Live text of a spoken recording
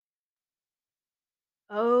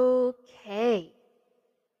Okay.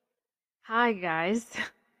 Hi guys.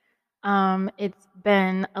 It's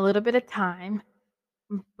been a little bit of time,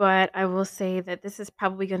 but I will say that this is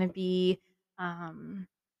probably going to be um,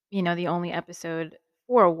 the only episode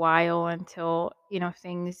for a while until,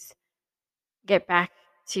 things get back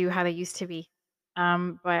to how they used to be.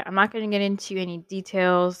 But I'm not going to get into any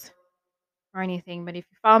details or anything, but if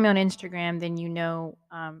you follow me on Instagram, then you know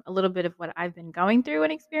a little bit of what I've been going through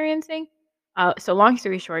and experiencing. So, long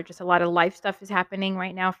story short, just a lot of life stuff is happening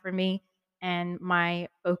right now for me, and my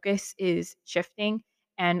focus is shifting.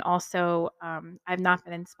 And also, I've not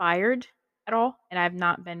been inspired at all, and I've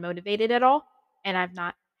not been motivated at all, and I've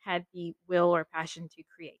not had the will or passion to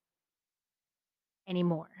create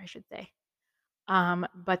anymore, I should say.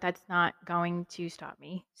 But that's not going to stop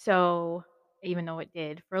me. So, even though it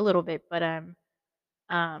did for a little bit, but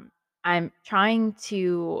um, I'm trying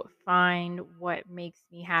to find what makes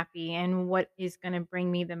me happy and what is going to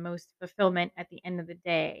bring me the most fulfillment at the end of the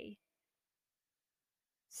day.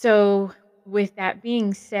 So, with that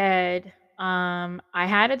being said, I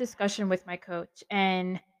had a discussion with my coach,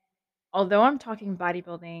 and although I'm talking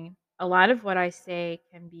bodybuilding, a lot of what I say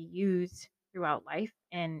can be used throughout life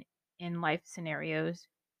and in life scenarios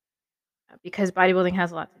because bodybuilding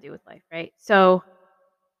has a lot to do with life, right? So,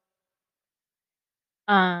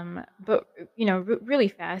 but really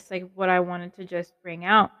fast, like what I wanted to just bring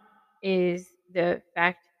out is the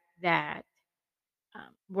fact that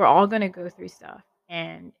we're all going to go through stuff,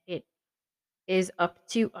 and it is up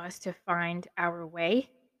to us to find our way.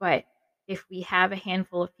 But if we have a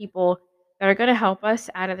handful of people that are going to help us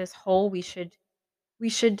out of this hole, we should,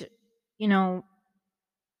 you know,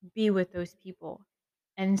 be with those people.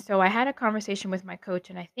 And so I had a conversation with my coach,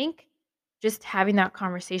 and I think just having that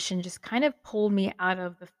conversation just kind of pulled me out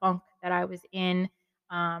of the funk that I was in.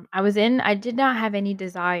 I did not have any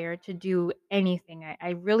desire to do anything. I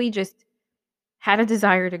really just had a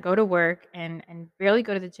desire to go to work and barely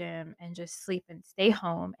go to the gym and just sleep and stay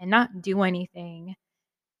home and not do anything.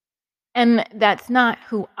 And that's not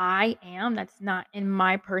who I am. That's not in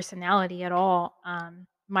my personality at all.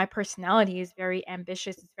 My personality is very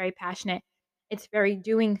ambitious. It's very passionate. It's very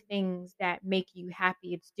doing things that make you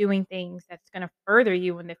happy. It's doing things that's going to further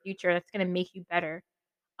you in the future. That's going to make you better.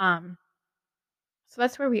 Um, so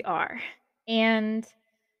that's where we are. And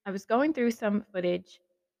I was going through some footage,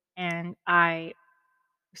 and I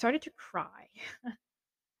started to cry.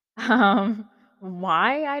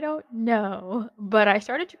 Why? I don't know. But I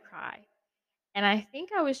started to cry. And I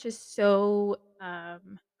think I was just so,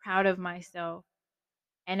 proud of myself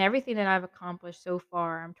and everything that I've accomplished so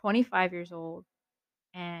far. I'm 25 years old,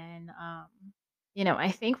 and,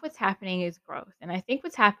 I think what's happening is growth, and I think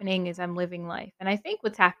what's happening is I'm living life, and I think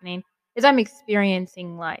what's happening is I'm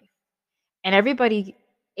experiencing life, and everybody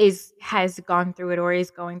has gone through it or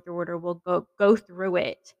is going through it or will go through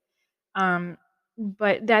it. Um,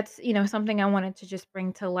 but that's, something I wanted to just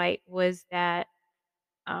bring to light was that,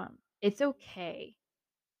 it's okay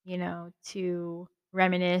to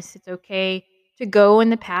reminisce. It's okay to go in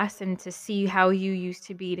the past and to see how you used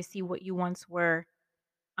to be, to see what you once were.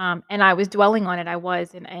 And I was dwelling on it. I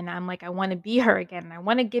was, and I'm like, I want to be her again. I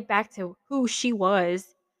want to get back to who she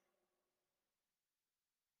was.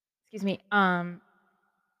 Excuse me.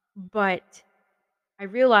 But I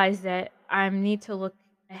realized that I need to look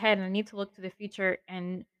ahead and I need to look to the future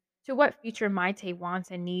and to what future Maite wants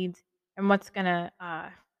and needs and what's gonna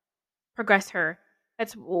progress her.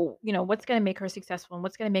 What's gonna make her successful and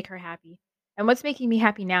what's gonna make her happy, and what's making me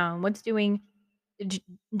happy now, and what's d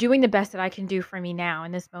doing the best that I can do for me now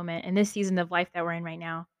in this moment, in this season of life that we're in right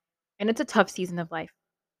now, and it's a tough season of life.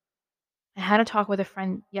 I had a talk with a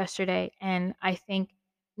friend yesterday, and I think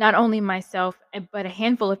not only myself, but a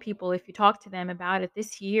handful of people, if you talk to them about it,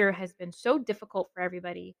 this year has been so difficult for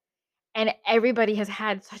everybody, and everybody has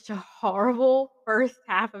had such a horrible first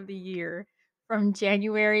half of the year from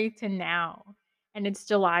January to now, and it's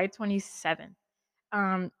July 27th.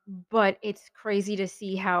 Um, but it's crazy to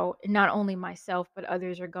see how not only myself, but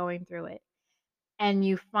others are going through it. And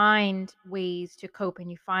you find ways to cope and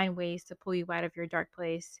you find ways to pull you out of your dark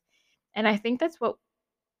place. And I think that's what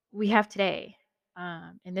we have today,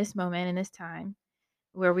 in this moment, in this time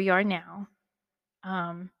where we are now.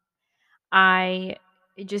 Um, I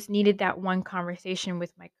just needed that one conversation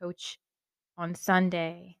with my coach on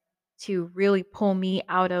Sunday to really pull me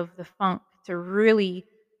out of the funk, to really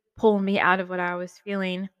pull me out of what I was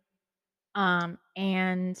feeling.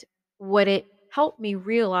 And what it helped me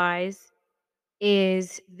realize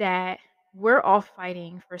is that we're all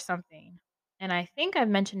fighting for something. And I think I've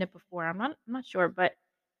mentioned it before. I'm not sure, but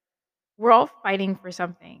we're all fighting for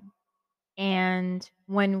something. And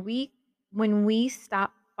when we when we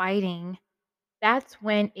stop fighting, that's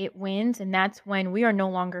when it wins, and that's when we are no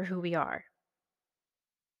longer who we are.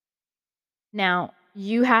 Now,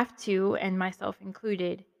 you have to, and myself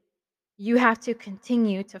included, you have to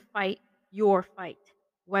continue to fight your fight,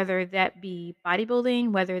 whether that be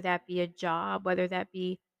bodybuilding, whether that be a job, whether that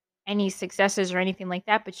be any successes or anything like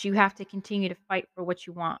that, but you have to continue to fight for what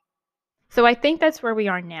you want. So I think that's where we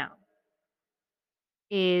are now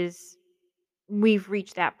is we've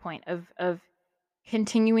reached that point of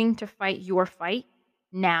continuing to fight your fight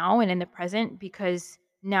now and in the present because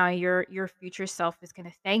now your future self is going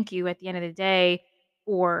to thank you at the end of the day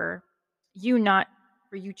for you not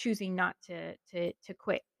for you choosing not to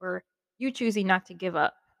quit or you choosing not to give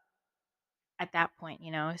up at that point,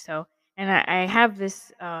 so and I have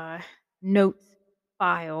this notes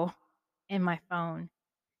file in my phone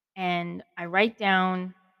and I write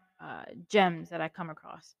down gems that I come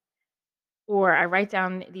across or I write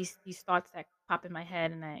down these thoughts that pop in my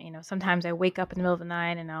head, and sometimes I wake up in the middle of the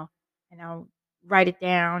night and I'll write it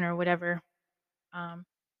down or whatever. Um,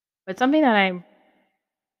 but something that I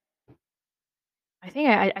think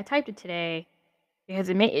I typed it today because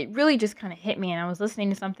it really just kind of hit me, and I was listening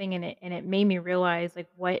to something and it made me realize like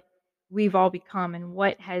what we've all become and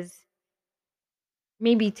what has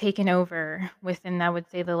maybe taken over within I would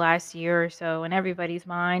say the last year or so in everybody's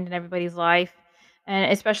mind and everybody's life,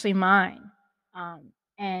 and especially mine.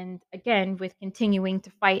 And again, with continuing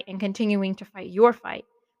to fight and continuing to fight your fight,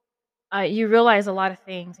 you realize a lot of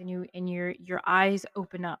things, and your eyes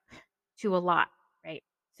open up to a lot, right?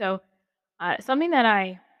 So something that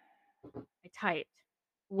I typed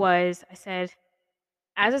was I said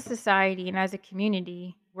as a society and as a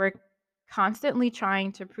community, we're constantly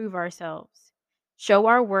trying to prove ourselves, show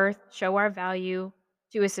our worth, show our value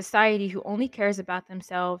to a society who only cares about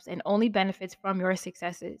themselves and only benefits from your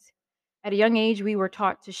successes. At a young age, we were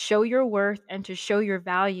taught to show your worth and to show your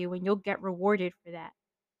value, and you'll get rewarded for that.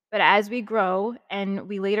 But as we grow and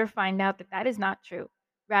we later find out that that is not true,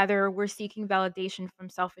 rather, we're seeking validation from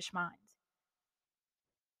selfish minds.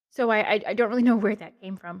 So I don't really know where that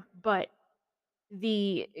came from, but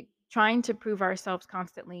trying to prove ourselves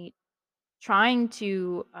constantly, trying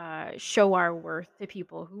to show our worth to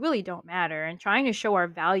people who really don't matter, and trying to show our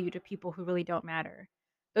value to people who really don't matter.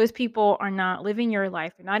 Those people are not living your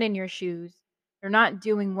life. They're not in your shoes. They're not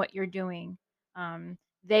doing what you're doing.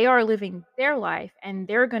 They are living their life, and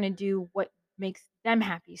they're going to do what makes them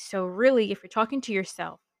happy. So, really, if you're talking to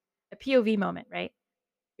yourself, a POV moment, right?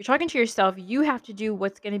 You're talking to yourself, you have to do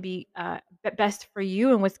what's going to be best for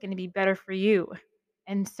you and what's going to be better for you.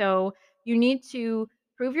 And so you need to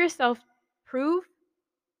prove yourself, prove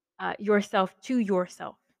yourself to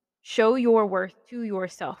yourself, show your worth to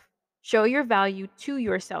yourself, show your value to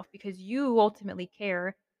yourself because you ultimately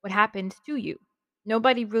care what happens to you.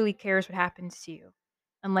 Nobody really cares what happens to you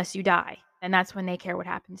unless you die. And that's when they care what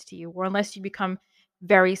happens to you. Or unless you become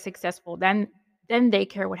very successful, then they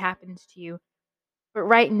care what happens to you. But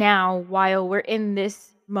right now, while we're in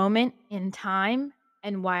this moment in time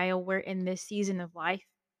and while we're in this season of life,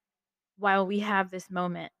 while we have this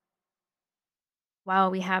moment, while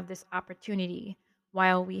we have this opportunity,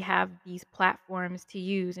 while we have these platforms to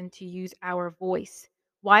use and to use our voice,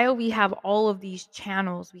 while we have all of these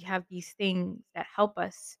channels, we have these things that help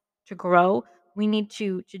us to grow, we need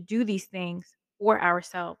to do these things for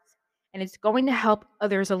ourselves. And it's going to help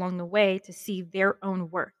others along the way to see their own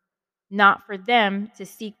worth, not for them to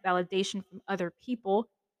seek validation from other people.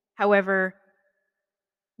 However,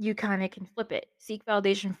 you kind of can flip it. Seek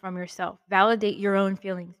validation from yourself. Validate your own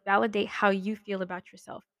feelings. Validate how you feel about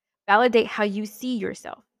yourself. Validate how you see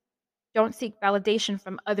yourself. Don't seek validation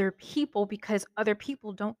from other people because other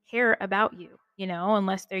people don't care about you,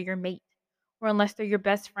 unless they're your mate or unless they're your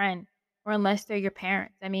best friend or unless they're your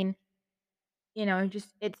parents. I mean, just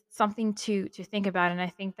it's something to think about, and I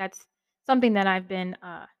think that's something that I've been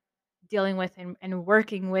dealing with and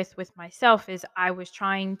working with myself is I was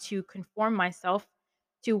trying to conform myself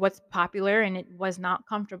to what's popular and it was not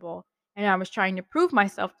comfortable. And I was trying to prove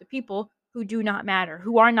myself to people who do not matter,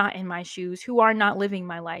 who are not in my shoes, who are not living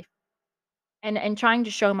my life. And trying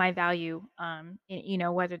to show my value,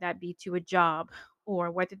 whether that be to a job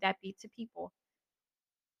or whether that be to people.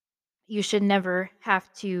 You should never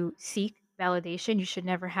have to seek validation. You should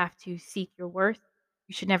never have to seek your worth.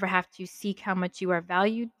 You should never have to seek how much you are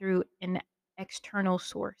valued through an external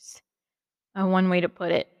source. One way to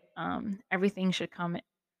put it. Everything should come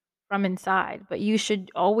from inside, but you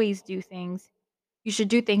should always do things. You should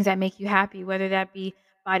do things that make you happy, whether that be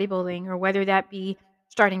bodybuilding or whether that be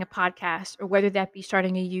starting a podcast or whether that be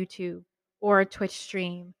starting a YouTube or a Twitch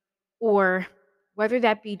stream or whether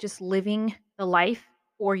that be just living the life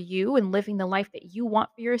for you and living the life that you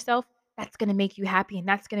want for yourself, that's going to make you happy and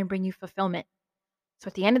that's going to bring you fulfillment. So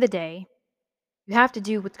at the end of the day, you have to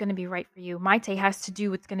do what's going to be right for you. Maite has to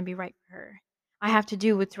do what's going to be right for her. I have to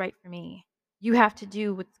do what's right for me. You have to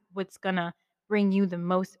do what's going to bring you the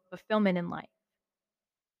most fulfillment in life.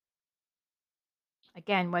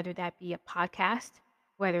 Again, whether that be a podcast,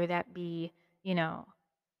 whether that be, you know,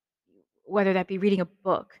 whether that be reading a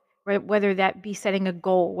book, whether that be setting a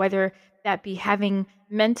goal, whether that be having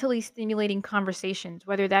mentally stimulating conversations,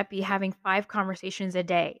 whether that be having 5 conversations a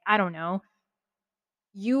day. I don't know.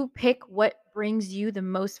 You pick what brings you the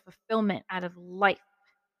most fulfillment out of life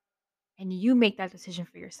and you make that decision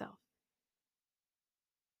for yourself.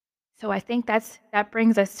 So I think that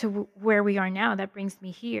brings us to where we are now. That brings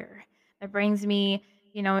me here. That brings me,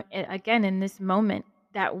 again in this moment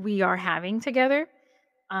that we are having together.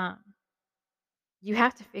 Um, you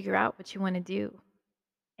have to figure out what you want to do,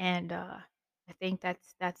 and I think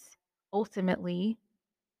that's ultimately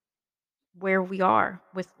where we are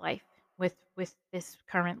with life, with this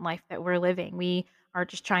current life that we're living. We are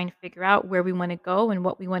just trying to figure out where we want to go and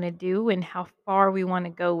what we want to do and how far we want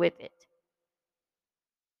to go with it.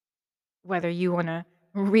 Whether you wanna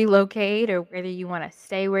relocate or whether you wanna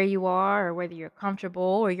stay where you are or whether you're comfortable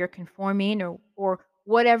or you're conforming or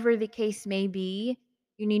whatever the case may be,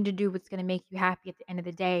 you need to do what's gonna make you happy at the end of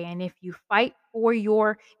the day, and if you fight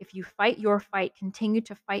your fight, continue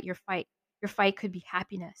to fight your fight. Your fight could be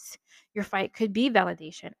happiness. Your fight could be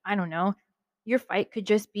validation. I don't know. Your fight could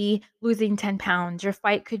just be losing 10 pounds. Your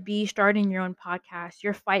fight could be starting your own podcast.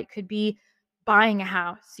 Your fight could be buying a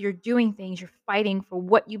house, you're doing things, you're fighting for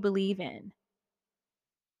what you believe in.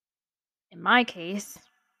 In my case,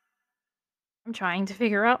 I'm trying to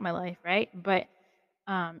figure out my life, right? But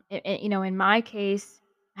in my case,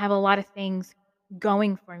 I have a lot of things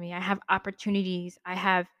going for me. I have opportunities. I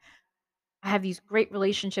have these great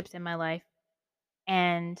relationships in my life,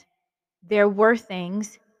 and there were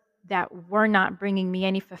things that were not bringing me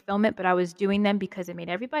any fulfillment, but I was doing them because it made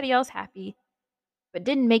everybody else happy but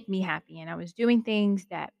didn't make me happy. And I was doing things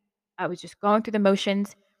that I was just going through the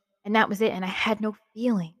motions and that was it. And I had no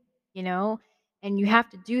feeling, you know? And you have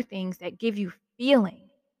to do things that give you feeling.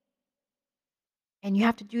 And you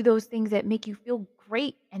have to do those things that make you feel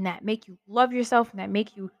great and that make you love yourself and that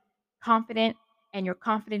make you confident and you're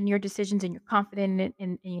confident in your decisions and you're confident in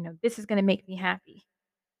it and this is going to make me happy.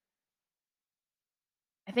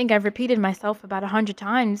 I think I've repeated myself about 100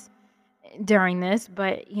 times during this,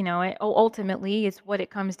 but ultimately it's what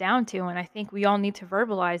it comes down to, and I think we all need to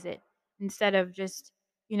verbalize it instead of just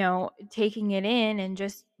taking it in and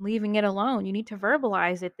just leaving it alone. You need to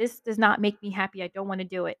verbalize it. This does not make me happy. I don't want to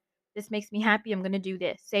do it. This makes me happy. I'm going to do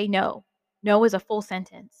this. Say no. No is a full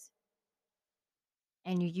sentence,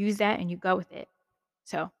 and you use that and you go with it.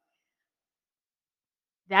 So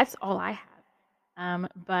that's all I have.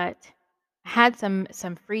 But I had some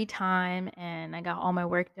free time and I got all my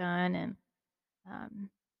work done and Um,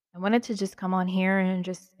 I wanted to just come on here and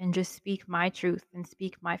just speak my truth and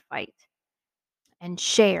speak my fight and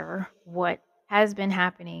share what has been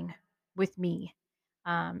happening with me.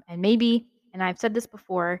 And maybe, and I've said this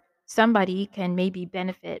before, somebody can maybe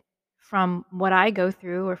benefit from what I go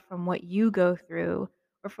through or from what you go through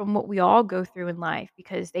or from what we all go through in life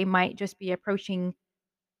because they might just be approaching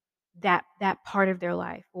that part of their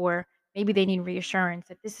life or maybe they need reassurance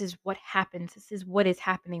that this is what happens, this is what is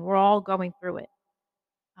happening, we're all going through it.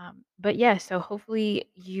 But yeah, so hopefully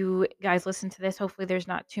you guys listen to this. Hopefully there's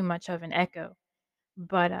not too much of an echo.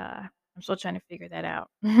 But I'm still trying to figure that out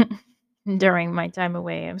during my time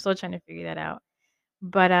away. I'm still trying to figure that out.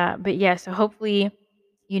 But yeah, so hopefully,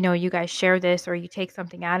 you guys share this or you take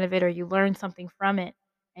something out of it or you learn something from it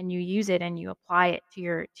and you use it and you apply it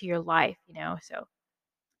to your life. So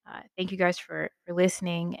thank you guys for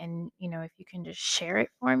listening and if you can just share it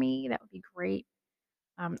for me, that would be great.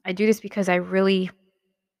 I do this because I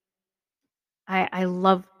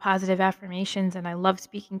love positive affirmations and I love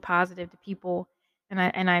speaking positive to people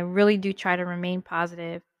and I really do try to remain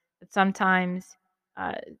positive. But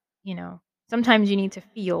uh, you know, sometimes you need to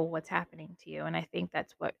feel what's happening to you, and I think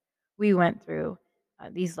that's what we went through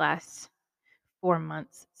these last 4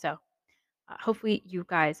 months. So hopefully you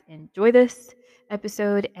guys enjoy this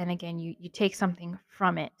episode, and again, you take something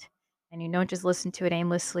from it, and you don't just listen to it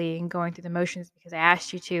aimlessly and going through the motions because I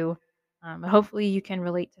asked you to. But hopefully you can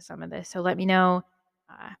relate to some of this. So let me know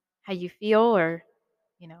how you feel, or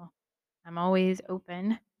you know, I'm always open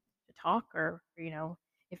to talk, or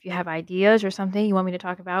if you have ideas or something you want me to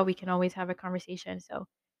talk about, we can always have a conversation. So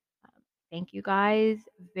thank you guys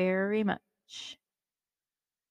very much.